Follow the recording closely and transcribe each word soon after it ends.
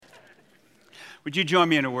Would you join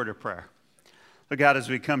me in a word of prayer? Lord God, as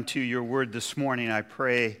we come to your word this morning, I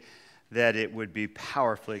pray that it would be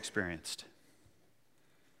powerfully experienced.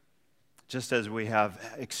 Just as we have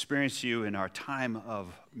experienced you in our time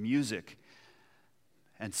of music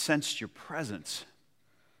and sensed your presence,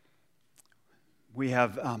 we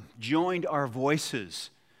have joined our voices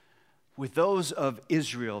with those of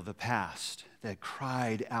Israel, the past, that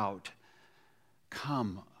cried out,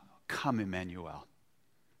 "Come, come, Emmanuel."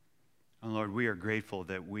 And Lord, we are grateful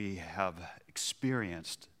that we have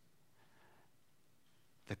experienced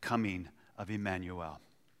the coming of Emmanuel.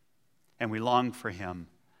 And we long for him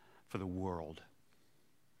for the world.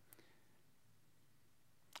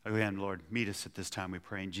 Again, Lord, meet us at this time, we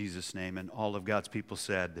pray in Jesus' name. And all of God's people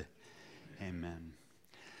said, Amen.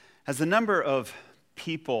 As the number of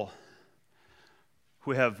people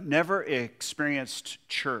who have never experienced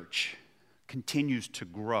church continues to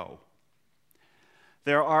grow,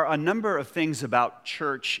 there are a number of things about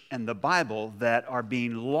church and the Bible that are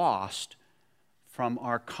being lost from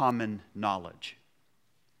our common knowledge.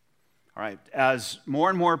 All right, as more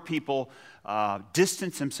and more people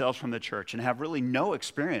distance themselves from the church and have really no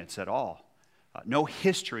experience at all, no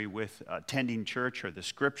history with attending church or the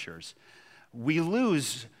scriptures, we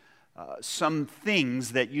lose some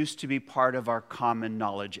things that used to be part of our common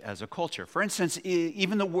knowledge as a culture. For instance,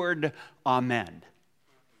 even the word amen.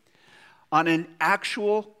 On an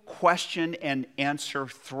actual question and answer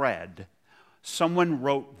thread, someone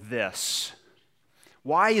wrote this: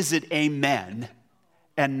 why is it amen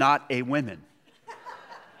and not a women?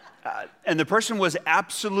 And the person was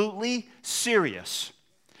absolutely serious.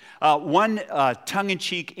 One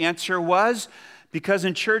tongue-in-cheek answer was, because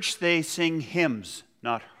in church they sing hymns,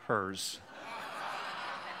 not hers.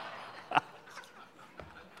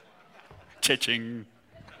 Cha-ching.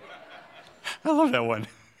 I love that one.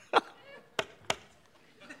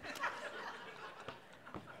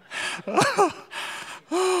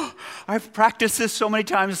 I've practiced this so many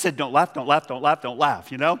times. I said, don't laugh, don't laugh, don't laugh, don't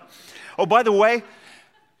laugh, you know? Oh, by the way,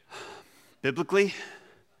 biblically,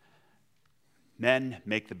 men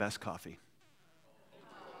make the best coffee.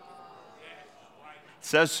 It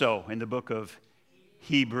says so in the book of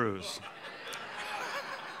Hebrews.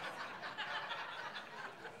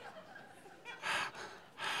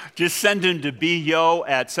 Just send him to BYO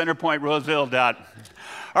at CenterPointRoseville.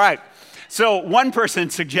 All right. So one person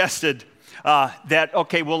suggested that,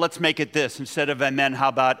 okay, well, let's make it this. Instead of amen, how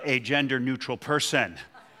about a gender-neutral person?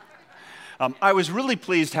 I was really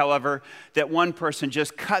pleased, however, that one person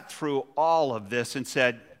just cut through all of this and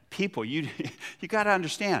said, people, you got to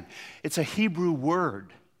understand, it's a Hebrew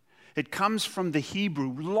word. It comes from the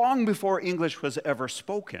Hebrew long before English was ever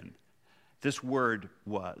spoken. This word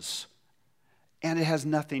was. And it has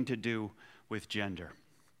nothing to do with gender.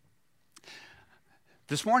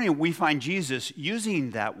 This morning, we find Jesus using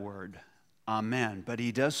that word, amen, but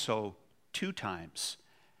he does so 2 times.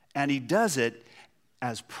 And he does it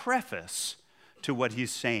as preface to what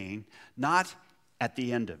he's saying, not at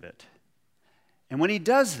the end of it. And when he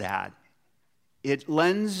does that, it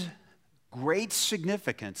lends great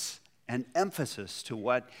significance and emphasis to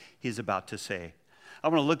what he's about to say. I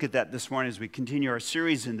want to look at that this morning as we continue our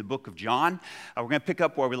series in the book of John. We're going to pick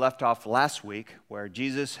up where we left off last week, where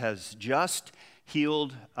Jesus has just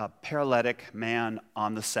healed a paralytic man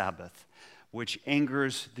on the Sabbath, which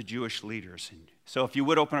angers the Jewish leaders. So if you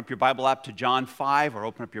would open up your Bible app to John 5, or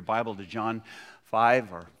open up your Bible to John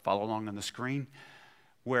 5, or follow along on the screen,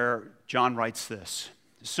 where John writes this.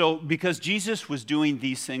 So because Jesus was doing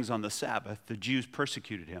these things on the Sabbath, the Jews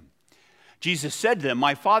persecuted him. Jesus said to them,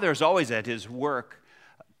 "My Father is always at his work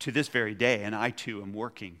to this very day, and I too am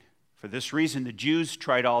working." For this reason, the Jews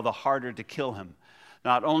tried all the harder to kill him.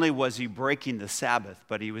 Not only was he breaking the Sabbath,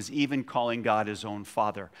 but he was even calling God his own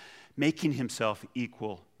Father, making himself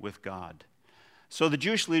equal with God. So the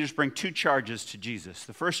Jewish leaders bring 2 charges to Jesus.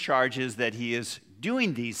 The first charge is that he is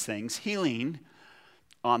doing these things, healing,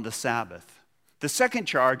 on the Sabbath. The second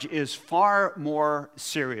charge is far more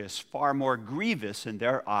serious, far more grievous in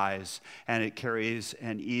their eyes, and it carries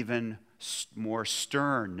an even more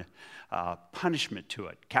stern punishment to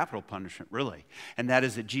it, capital punishment, really. And that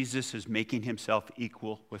is that Jesus is making himself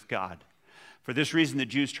equal with God. For this reason, the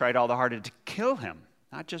Jews tried all the harder to kill him,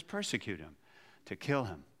 not just persecute him, to kill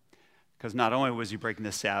him. Because not only was he breaking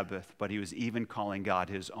the Sabbath, but he was even calling God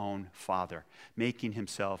his own Father, making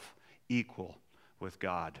himself equal with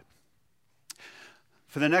God.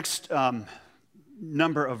 For the next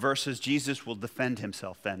number of verses, Jesus will defend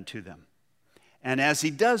himself then to them. And as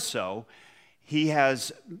he does so, he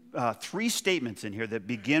has 3 statements in here that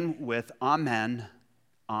begin with amen,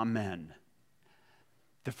 amen.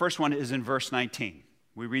 The first one is in verse 19.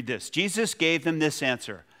 We read this. Jesus gave them this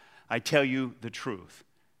answer. I tell you the truth.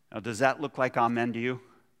 Now, does that look like amen to you?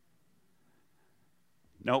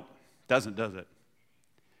 Nope, doesn't, does it?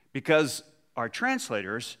 Because our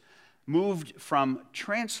translators moved from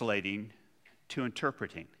translating to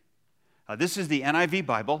interpreting. This is the NIV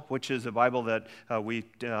Bible, which is a Bible that we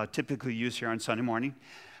typically use here on Sunday morning.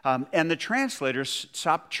 And the translators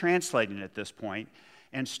stopped translating at this point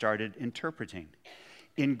and started interpreting.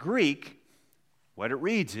 In Greek, what it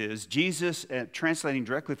reads is, Jesus, translating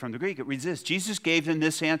directly from the Greek, it reads this: Jesus gave them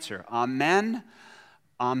this answer, Amen,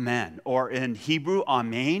 Amen. Or in Hebrew,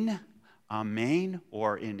 Amen, Amen.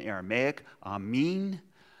 Or in Aramaic, Amen,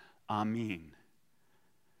 Amen.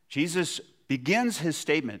 Jesus begins his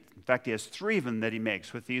statement. In fact, he has 3 of them that he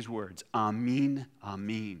makes with these words, Amen,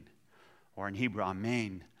 Amen. Or in Hebrew,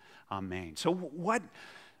 Amen, Amen. So what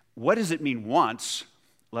does it mean once,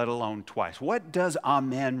 let alone twice? What does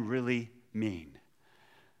Amen really mean?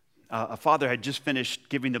 A father had just finished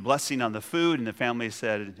giving the blessing on the food, and the family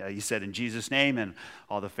said, he said, in Jesus' name, and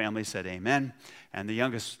all the family said, amen. And the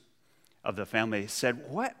youngest of the family said,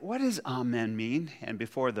 what does amen mean? And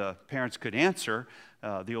before the parents could answer,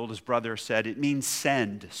 the oldest brother said, it means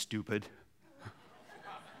send, stupid.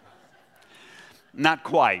 Not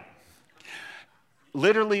quite.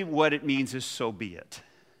 Literally what it means is so be it.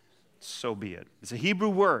 So be it. It's a Hebrew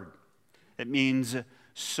word. It means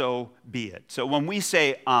so be it. So when we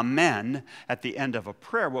say amen at the end of a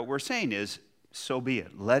prayer, what we're saying is, so be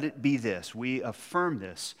it. Let it be this. We affirm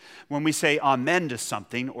this. When we say amen to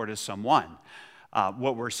something or to someone,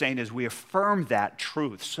 what we're saying is we affirm that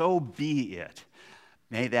truth. So be it.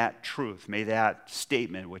 May that truth, may that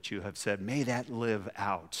statement which you have said, may that live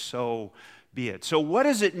out. So be it. So what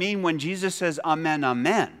does it mean when Jesus says amen,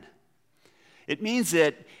 amen? It means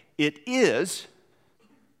that it is,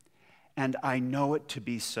 and I know it to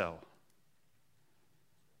be so.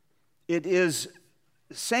 It is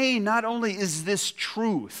saying not only is this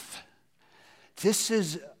truth, this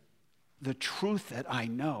is the truth that I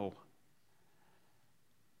know.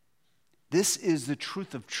 This is the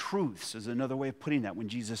truth of truths, is another way of putting that when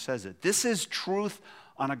Jesus says it. This is truth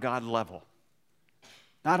on a God level.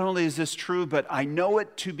 Not only is this true, but I know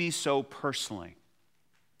it to be so personally.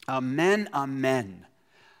 Amen, amen.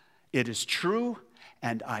 It is true,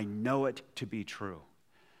 and I know it to be true.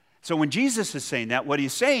 So when Jesus is saying that, what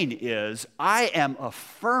he's saying is, I am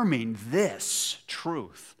affirming this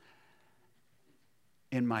truth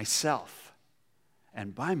in myself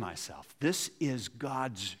and by myself. This is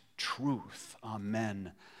God's truth.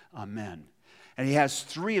 Amen, amen. And he has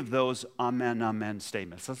 3 of those amen, amen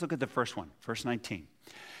statements. Let's look at the first one, verse 19.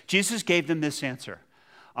 Jesus gave them this answer.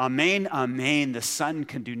 Amen, amen, the Son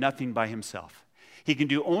can do nothing by himself. He can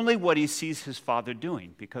do only what he sees his Father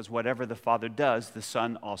doing, because whatever the Father does, the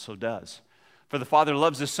Son also does. For the Father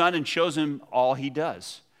loves the Son and shows him all he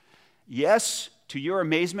does. Yes, to your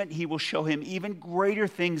amazement, he will show him even greater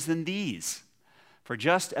things than these. For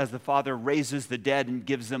just as the Father raises the dead and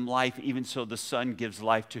gives them life, even so the Son gives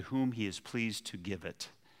life to whom he is pleased to give it.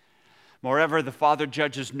 Moreover, the Father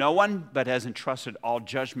judges no one, but has entrusted all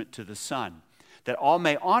judgment to the Son, that all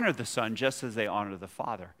may honor the Son just as they honor the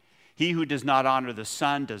Father. He who does not honor the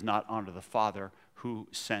Son does not honor the Father who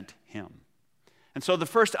sent him. And so the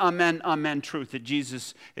first amen, amen truth that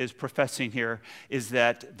Jesus is professing here is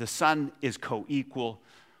that the Son is co-equal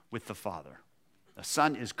with the Father. The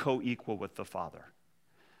Son is co-equal with the Father.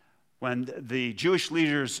 When the Jewish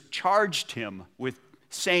leaders charged him with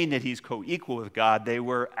saying that he's co-equal with God, they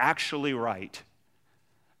were actually right.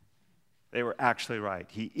 They were actually right.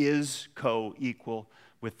 He is co-equal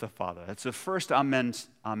with the Father. That's the first amen,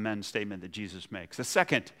 amen statement that Jesus makes. The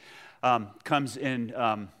second comes in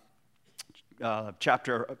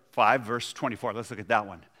chapter 5, verse 24. Let's look at that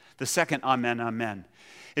one. The second amen, amen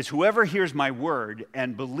is whoever hears my word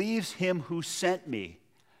and believes him who sent me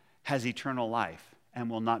has eternal life and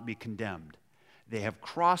will not be condemned. They have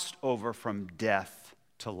crossed over from death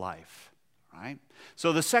to life. Right?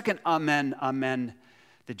 So the second amen, amen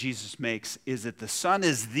that Jesus makes is that the Son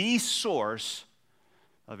is the source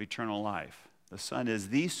of eternal life. The Son is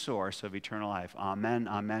the source of eternal life. Amen,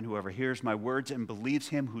 amen. Whoever hears my words and believes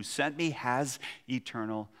him who sent me has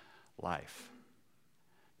eternal life.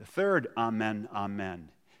 The third amen, amen.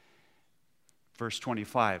 Verse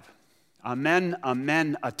 25. Amen,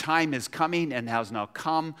 amen. A time is coming and has now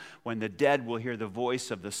come when the dead will hear the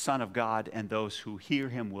voice of the Son of God, and those who hear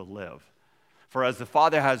him will live. For as the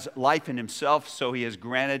Father has life in himself, so he has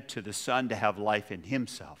granted to the Son to have life in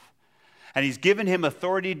himself. And he's given him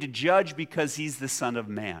authority to judge because he's the Son of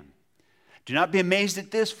Man. Do not be amazed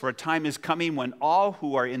at this, for a time is coming when all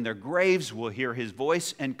who are in their graves will hear his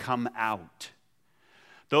voice and come out.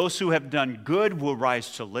 Those who have done good will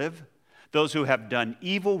rise to live. Those who have done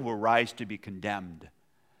evil will rise to be condemned.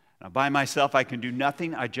 Now, by myself I can do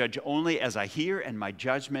nothing. I judge only as I hear, and my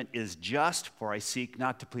judgment is just, for I seek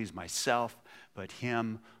not to please myself, but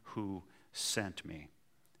him who sent me.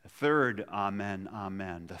 The third amen,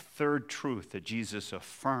 amen, the third truth that Jesus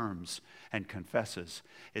affirms and confesses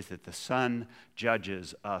is that the Son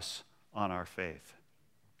judges us on our faith.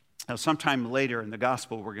 Now, sometime later in the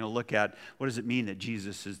gospel, we're going to look at what does it mean that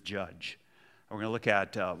Jesus is judge. We're going to look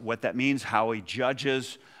at what that means, how he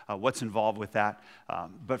judges, what's involved with that.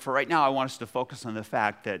 But for right now, I want us to focus on the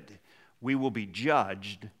fact that we will be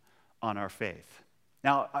judged on our faith.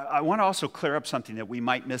 Now, I want to also clear up something that we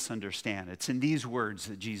might misunderstand. It's in these words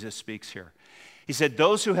that Jesus speaks here. He said,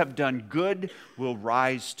 those who have done good will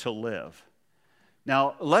rise to live.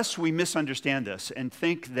 Now, lest we misunderstand this and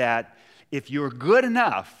think that if you're good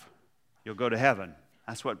enough, you'll go to heaven.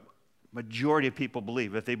 That's what majority of people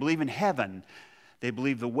believe. If they believe in heaven, they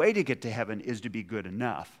believe the way to get to heaven is to be good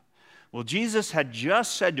enough. Well, Jesus had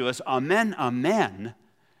just said to us, amen, amen,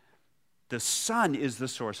 the Son is the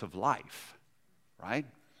source of life, right?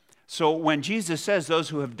 So when Jesus says those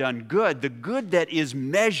who have done good, the good that is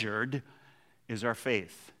measured is our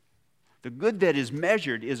faith. The good that is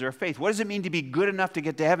measured is our faith. What does it mean to be good enough to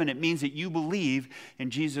get to heaven? It means that you believe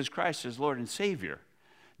in Jesus Christ as Lord and Savior.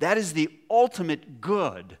 That is the ultimate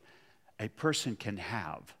good a person can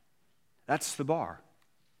have. That's the bar.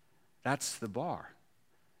 That's the bar.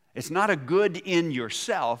 It's not a good in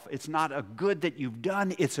yourself. It's not a good that you've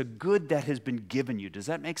done. It's a good that has been given you. Does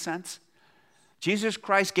that make sense? Jesus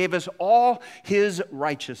Christ gave us all his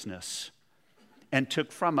righteousness and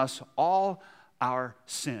took from us all our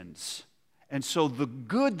sins. And so the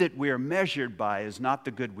good that we are measured by is not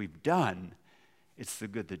the good we've done. It's the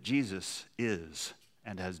good that Jesus is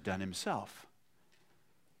and has done himself.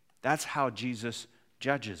 That's how Jesus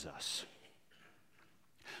judges us.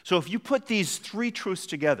 So if you put these three truths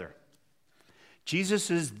together, Jesus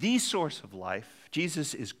is the source of life.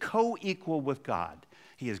 Jesus is co-equal with God.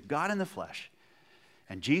 He is God in the flesh.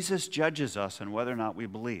 And Jesus judges us on whether or not we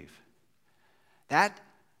believe. That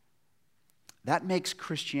makes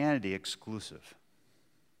Christianity exclusive.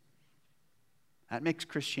 That makes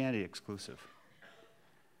Christianity exclusive.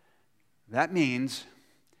 That means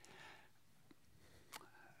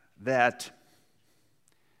that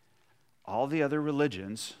all the other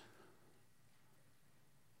religions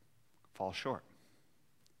fall short.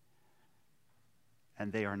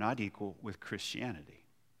 And they are not equal with Christianity.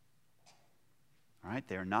 All right?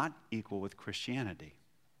 They are not equal with Christianity.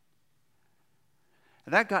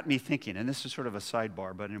 And that got me thinking, and this is sort of a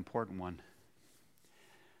sidebar, but an important one.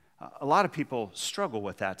 A lot of people struggle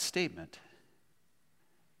with that statement.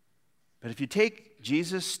 But if you take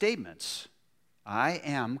Jesus' statements, I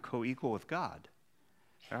am co-equal with God.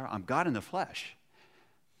 I'm God in the flesh.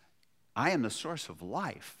 I am the source of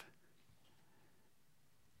life.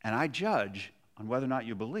 And I judge on whether or not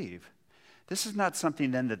you believe. This is not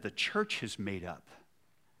something then that the church has made up.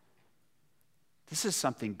 This is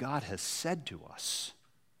something God has said to us.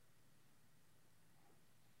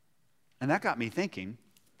 And that got me thinking,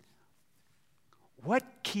 what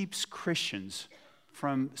keeps Christians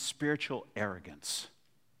from spiritual arrogance?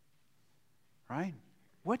 Right?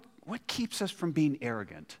 What keeps us from being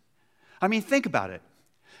arrogant? I mean, think about it.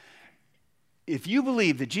 If you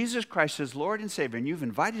believe that Jesus Christ is Lord and Savior and you've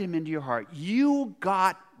invited him into your heart, you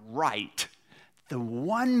got right the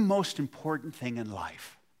one most important thing in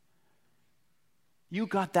life. You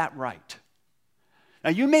got that right.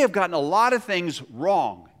 Now, you may have gotten a lot of things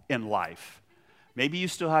wrong in life. Maybe you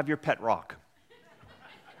still have your pet rock.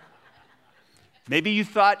 Maybe you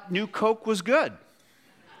thought New Coke was good.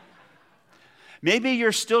 Maybe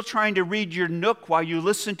you're still trying to read your Nook while you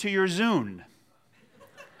listen to your Zune.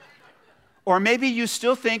 Or maybe you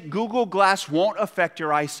still think Google Glass won't affect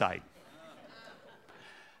your eyesight.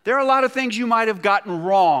 There are a lot of things you might have gotten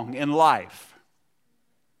wrong in life.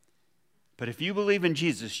 But if you believe in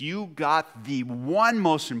Jesus, you got the one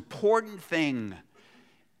most important thing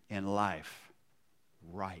in life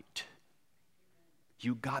right.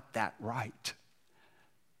 You got that right.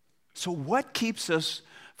 So what keeps us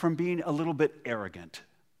from being a little bit arrogant?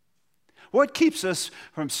 What keeps us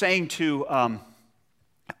from saying to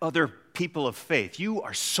other people of faith, you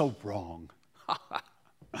are so wrong.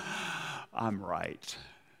 I'm right.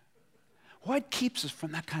 What keeps us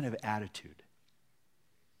from that kind of attitude?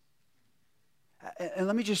 And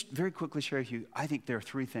let me just very quickly share with you, I think there are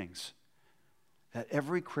three things that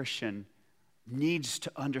every Christian needs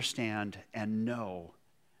to understand and know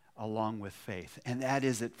along with faith. And that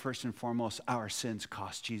is that first and foremost, our sins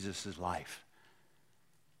cost Jesus his life.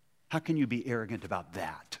 How can you be arrogant about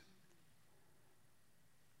that?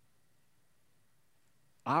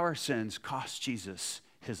 Our sins cost Jesus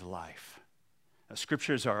his life. The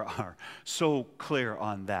scriptures are so clear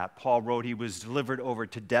on that. Paul wrote he was delivered over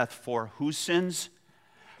to death for whose sins?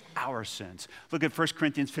 Our sins. Look at 1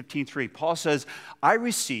 Corinthians 15:3. Paul says,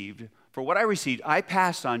 for what I received, I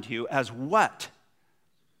passed on to you as what?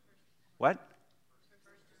 What?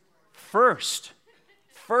 First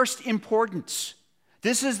importance.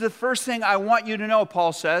 This is the first thing I want you to know,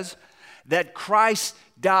 Paul says, that Christ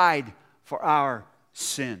died for our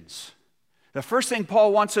sins. The first thing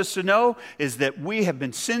Paul wants us to know is that we have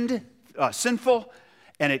been sinful,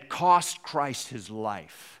 and it cost Christ his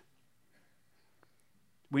life.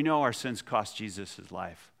 We know our sins cost Jesus his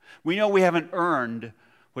life. We know we haven't earned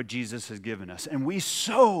what Jesus has given us, and we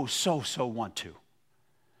so want to.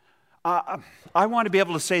 I want to be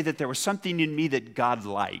able to say that there was something in me that God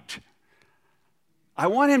liked. I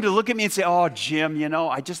want him to look at me and say, oh, Jim, you know,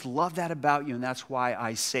 I just love that about you, and that's why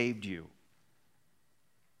I saved you.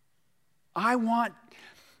 I want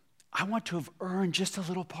to have earned just a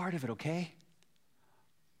little part of it, okay?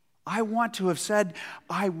 I want to have said,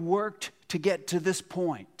 I worked to get to this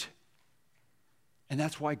point, and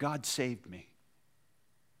that's why God saved me.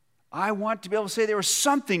 I want to be able to say there was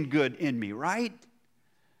something good in me, right?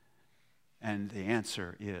 And the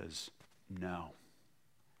answer is no.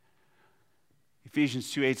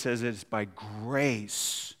 Ephesians 2:8 says it's by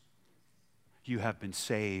grace you have been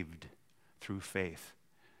saved through faith.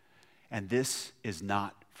 And this is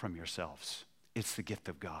not from yourselves. It's the gift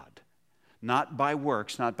of God. Not by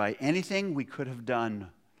works, not by anything we could have done,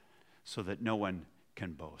 so that no one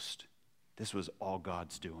can boast. This was all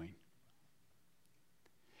God's doing.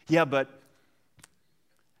 Yeah, but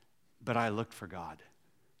I looked for God.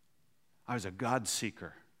 I was a God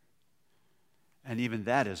seeker. And even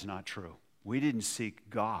that is not true. We didn't seek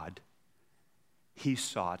God. He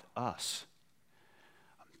sought us.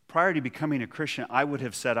 Prior to becoming a Christian, I would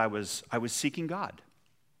have said I was seeking God.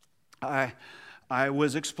 I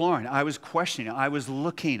was exploring. I was questioning. I was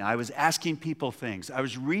looking. I was asking people things. I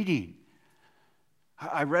was reading.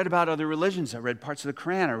 I read about other religions. I read parts of the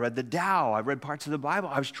Quran. I read the Tao. I read parts of the Bible.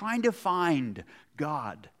 I was trying to find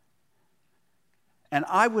God. And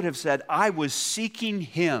I would have said I was seeking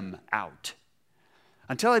him out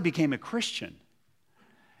until I became a Christian.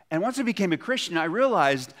 And once I became a Christian, I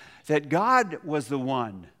realized that God was the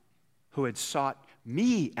one who had sought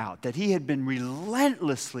me out, that he had been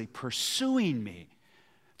relentlessly pursuing me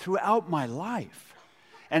throughout my life.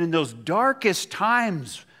 And in those darkest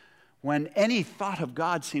times when any thought of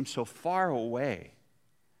God seemed so far away,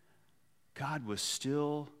 God was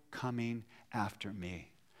still coming after me.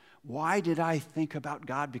 Why did I think about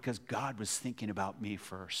God? Because God was thinking about me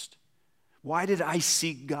first. Why did I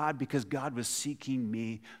seek God? Because God was seeking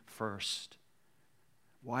me first.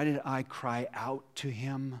 Why did I cry out to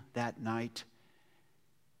him that night?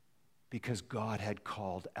 Because God had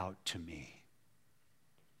called out to me.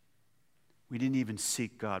 We didn't even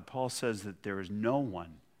seek God. Paul says that there is no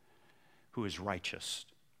one who is righteous,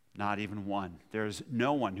 not even one. There is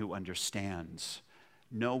no one who understands,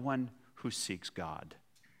 no one who seeks God.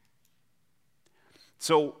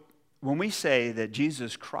 So when we say that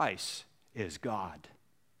Jesus Christ is God,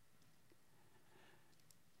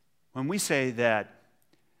 when we say that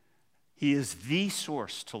he is the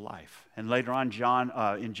source to life, and later on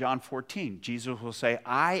in John 14, Jesus will say,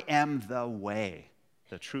 I am the way,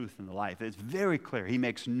 the truth, and the life. It's very clear. He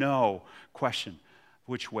makes no question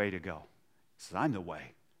which way to go. He says, I'm the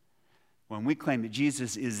way. When we claim that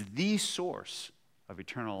Jesus is the source of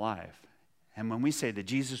eternal life, and when we say that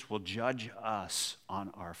Jesus will judge us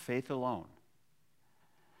on our faith alone,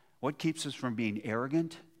 what keeps us from being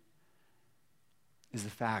arrogant is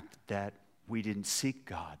the fact that we didn't seek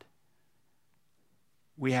God.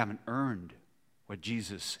 We haven't earned what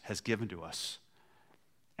Jesus has given to us,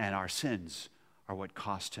 and our sins are what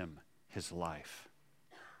cost him his life.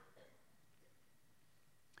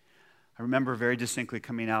 I remember very distinctly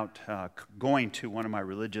coming out, going to one of my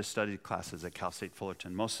religious studies classes at Cal State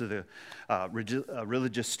Fullerton. Most of the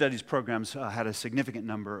religious studies programs had a significant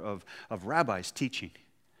number of rabbis teaching.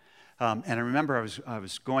 And I remember I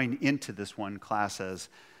was going into this one class as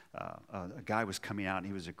a guy was coming out, and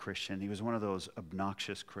he was a Christian. He was one of those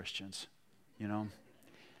obnoxious Christians, you know,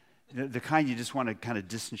 the kind you just want to kind of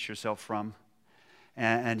distance yourself from.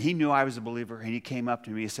 And he knew I was a believer, and he came up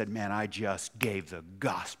to me and said, man, I just gave the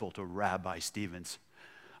gospel to Rabbi Stevens.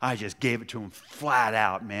 I just gave it to him flat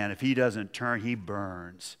out, man. If he doesn't turn, he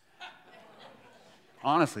burns.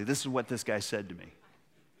 Honestly, this is what this guy said to me.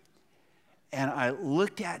 And I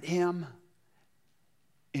looked at him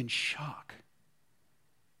in shock.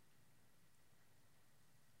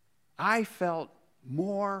 I felt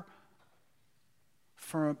more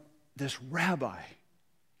for this rabbi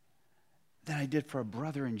than I did for a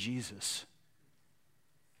brother in Jesus.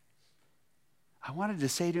 I wanted to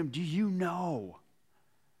say to him, do you know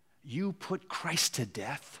you put Christ to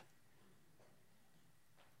death?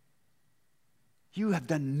 You have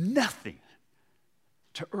done nothing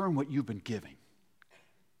to earn what you've been giving.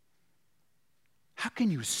 How can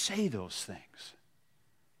you say those things?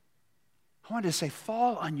 I wanted to say,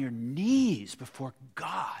 fall on your knees before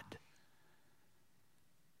God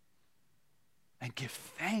and give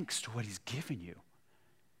thanks to what he's given you.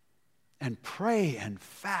 And pray and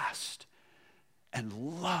fast and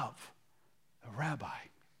love the rabbi.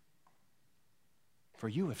 For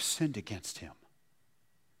you have sinned against him,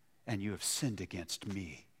 and you have sinned against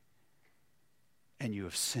me, and you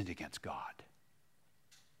have sinned against God.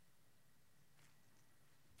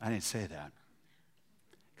 I didn't say that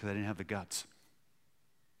because I didn't have the guts.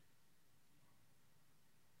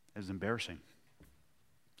 It was embarrassing.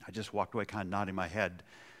 I just walked away kind of nodding my head,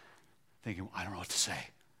 thinking, I don't know what to say.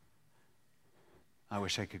 I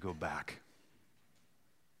wish I could go back.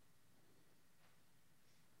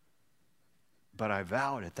 But I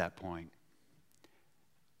vowed at that point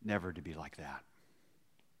never to be like that.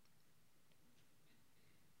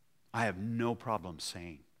 I have no problem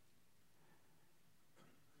saying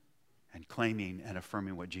and claiming and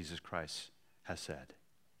affirming what Jesus Christ has said.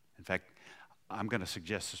 In fact, I'm going to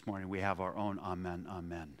suggest this morning we have our own amen,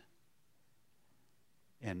 amen,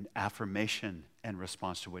 in affirmation and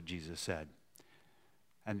response to what Jesus said.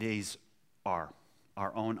 And these are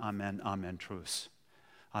our own amen, amen truths.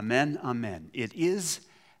 Amen, amen. It is,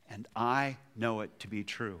 and I know it to be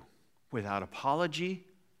true. Without apology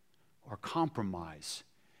or compromise,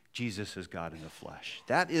 Jesus is God in the flesh.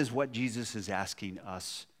 That is what Jesus is asking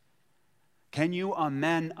us. Can you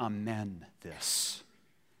amen, amen this?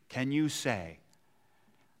 Can you say,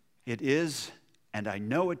 it is, and I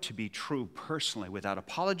know it to be true personally, without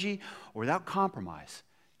apology or without compromise,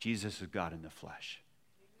 Jesus is God in the flesh.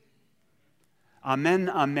 Amen,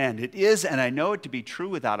 amen. It is, and I know it to be true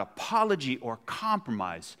without apology or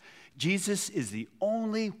compromise. Jesus is the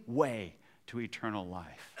only way to eternal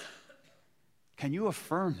life. Can you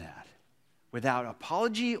affirm that without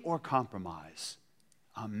apology or compromise?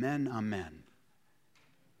 Amen, amen.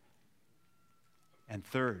 And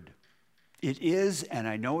third, it is, and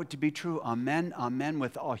I know it to be true, amen, amen,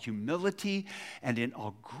 with all humility and in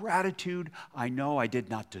all gratitude. I know I did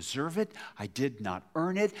not deserve it, I did not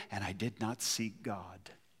earn it, and I did not seek God,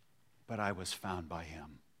 but I was found by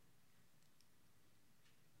him.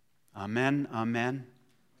 Amen, amen.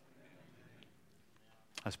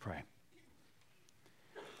 Let's pray.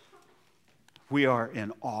 We are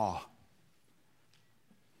in awe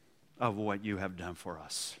of what you have done for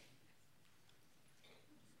us.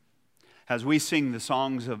 As we sing the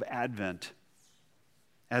songs of Advent,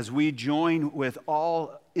 as we join with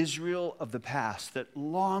all Israel of the past that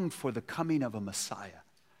longed for the coming of a Messiah,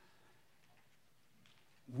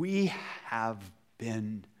 we have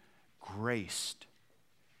been graced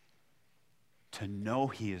to know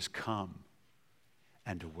he has come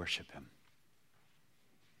and to worship him.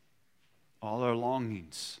 All our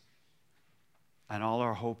longings and all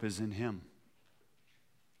our hope is in him.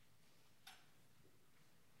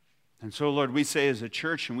 And so, Lord, we say as a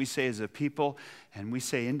church and we say as a people and we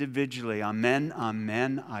say individually, amen,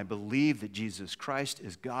 amen. I believe that Jesus Christ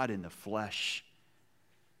is God in the flesh.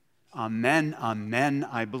 Amen, amen.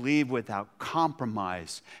 I believe without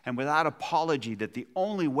compromise and without apology that the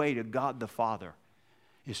only way to God the Father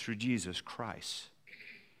is through Jesus Christ.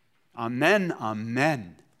 Amen,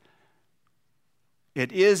 amen.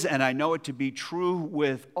 It is, and I know it to be true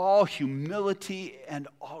with all humility and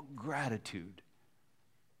all gratitude,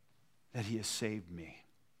 that he has saved me.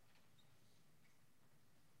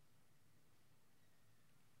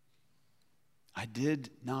 I did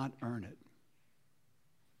not earn it.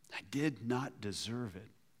 I did not deserve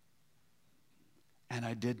it. And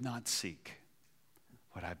I did not seek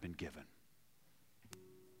what I've been given.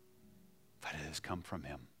 But it has come from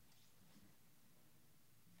him.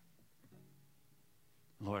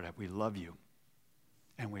 Lord, we love you,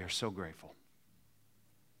 and we are so grateful.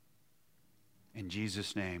 In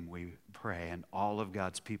Jesus' name we pray, and all of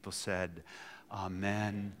God's people said,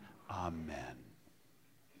 amen, amen.